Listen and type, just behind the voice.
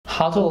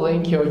How to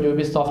link your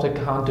Ubisoft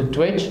account to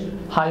Twitch.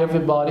 Hi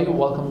everybody,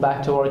 welcome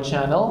back to our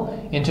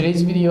channel. In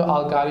today's video,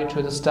 I'll guide you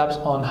through the steps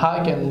on how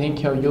you can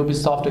link your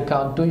Ubisoft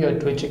account to your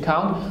Twitch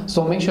account.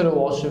 So make sure to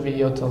watch the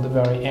video till the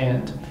very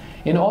end.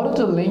 In order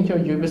to link your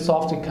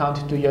Ubisoft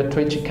account to your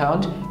Twitch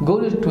account, go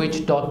to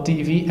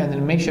twitch.tv and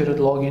then make sure to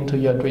log into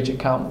your Twitch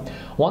account.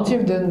 Once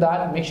you've done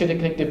that, make sure to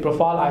click the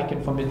profile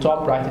icon from the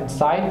top right hand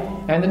side,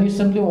 and then you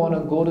simply want to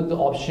go to the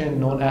option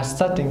known as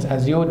settings,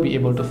 as you would be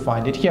able to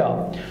find it here.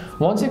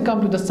 Once you come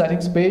to the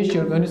settings page,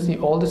 you're going to see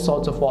all these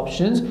sorts of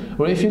options,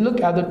 where if you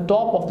look at the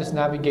top of this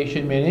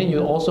navigation menu,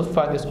 you'll also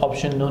find this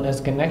option known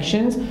as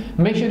connections.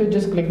 Make sure to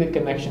just click the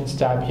connections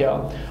tab here.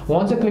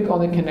 Once you click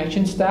on the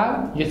connections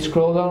tab, you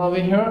scroll down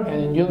over here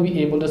and you'll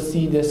be able to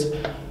see this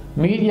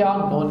media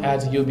known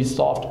as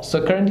Ubisoft.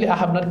 So currently I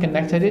have not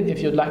connected it.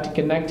 If you'd like to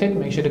connect it,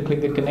 make sure to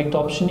click the connect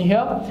option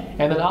here,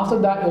 and then after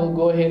that it will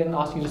go ahead and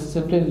ask you to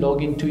simply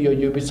log into your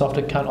Ubisoft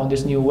account on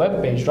this new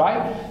web page,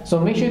 right? So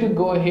make sure to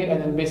go ahead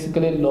and then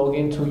basically log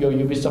into your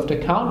Ubisoft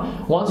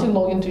account. Once you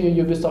log into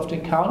your Ubisoft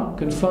account,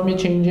 confirm your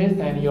changes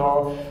and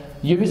your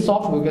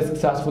Ubisoft will get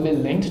successfully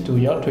linked to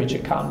your Twitch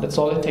account. That's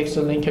all it takes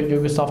to link your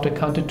Ubisoft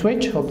account to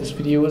Twitch. Hope this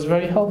video was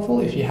very helpful.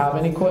 If you have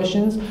any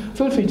questions,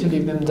 feel free to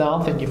leave them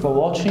down. Thank you for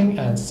watching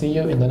and see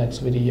you in the next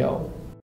video.